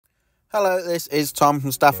Hello, this is Tom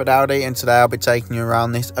from Stafford Audi, and today I'll be taking you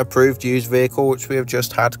around this approved used vehicle which we have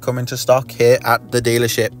just had come into stock here at the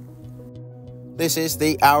dealership. This is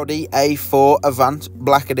the Audi A4 Avant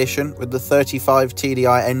Black Edition with the 35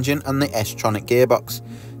 TDI engine and the S-Tronic gearbox.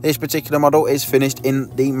 This particular model is finished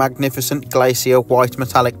in the magnificent glacier white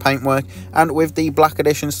metallic paintwork, and with the Black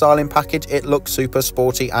Edition styling package it looks super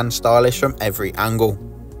sporty and stylish from every angle.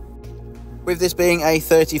 With this being a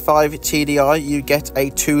 35 TDI, you get a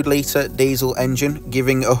 2-litre diesel engine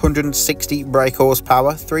giving 160 brake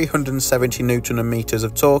horsepower, 370 Newton meters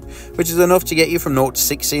of torque, which is enough to get you from 0 to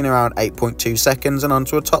 60 in around 8.2 seconds and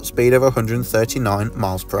onto a top speed of 139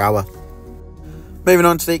 miles per hour. Moving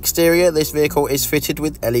on to the exterior, this vehicle is fitted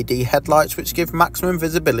with LED headlights which give maximum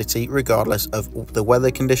visibility regardless of the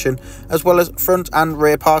weather condition, as well as front and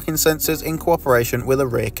rear parking sensors in cooperation with a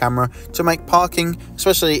rear camera to make parking,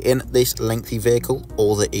 especially in this lengthy vehicle,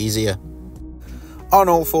 all the easier. On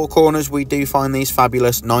all four corners we do find these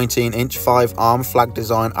fabulous 19-inch 5-arm flag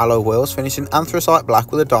design alloy wheels finished in anthracite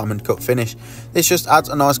black with a diamond cut finish. This just adds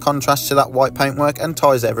a nice contrast to that white paintwork and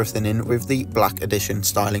ties everything in with the Black Edition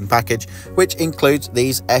styling package, which includes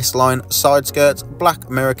these S-line side skirts, black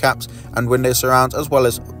mirror caps and window surrounds, as well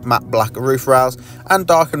as matte black roof rails, and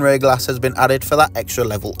darkened rear glass has been added for that extra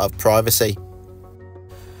level of privacy.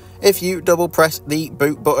 If you double press the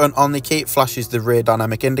boot button on the key, it flashes the rear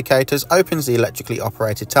dynamic indicators, opens the electrically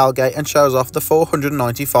operated tailgate and shows off the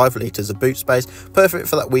 495 litres of boot space, perfect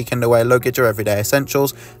for that weekend away luggage or everyday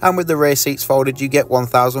essentials. And with the rear seats folded you get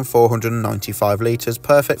 1495 litres,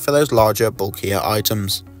 perfect for those larger, bulkier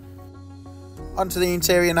items. Onto the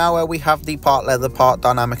interior now, where we have the part leather, part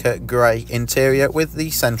Dynamica grey interior with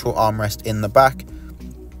the central armrest in the back,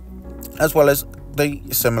 as well as the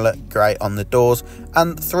similar grey on the doors,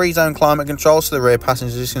 and 3-zone climate control so the rear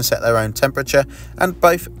passengers can set their own temperature, and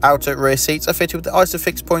both outer rear seats are fitted with the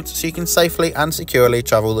ISOFIX points so you can safely and securely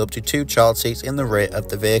travel up to 2 child seats in the rear of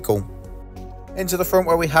the vehicle. Into the front,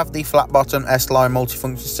 where we have the flat bottom S-line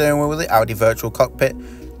multifunction steering wheel with the Audi virtual cockpit,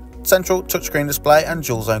 central touchscreen display and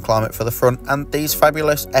dual zone climate for the front, and these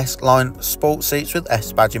fabulous S-line sport seats with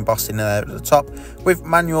S badge embossed in there at the top, with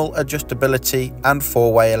manual adjustability and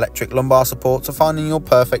 4-way electric lumbar support, so finding your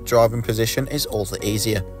perfect driving position is all the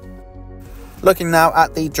easier. Looking now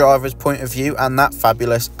at the driver's point of view and that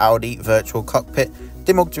fabulous Audi virtual cockpit,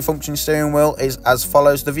 the multifunction steering wheel is as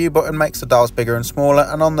follows. The view button makes the dials bigger and smaller,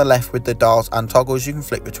 and on the left with the dials and toggles you can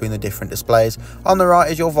flick between the different displays. On the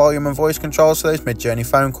right is your volume and voice control, so those mid-journey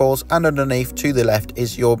phone calls, and underneath to the left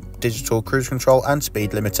is your digital cruise control and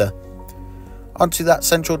speed limiter. Onto that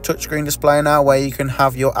central touchscreen display now, where you can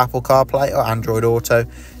have your Apple CarPlay or Android Auto,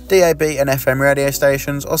 DAB and FM radio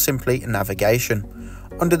stations, or simply navigation.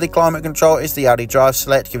 Under the climate control is the Audi Drive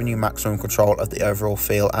Select, giving you maximum control of the overall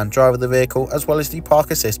feel and drive of the vehicle, as well as the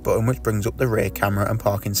Park Assist button which brings up the rear camera and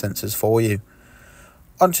parking sensors for you.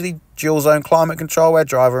 Onto the dual zone climate control, where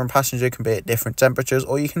driver and passenger can be at different temperatures,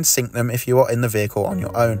 or you can sync them if you are in the vehicle on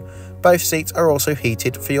your own. Both seats are also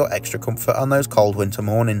heated for your extra comfort on those cold winter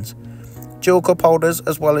mornings. Dual cup holders,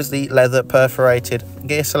 as well as the leather perforated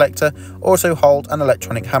gear selector, also hold an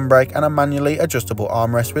electronic handbrake and a manually adjustable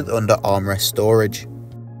armrest with under armrest storage.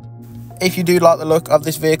 If you do like the look of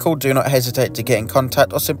this vehicle, do not hesitate to get in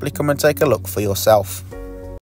contact or simply come and take a look for yourself.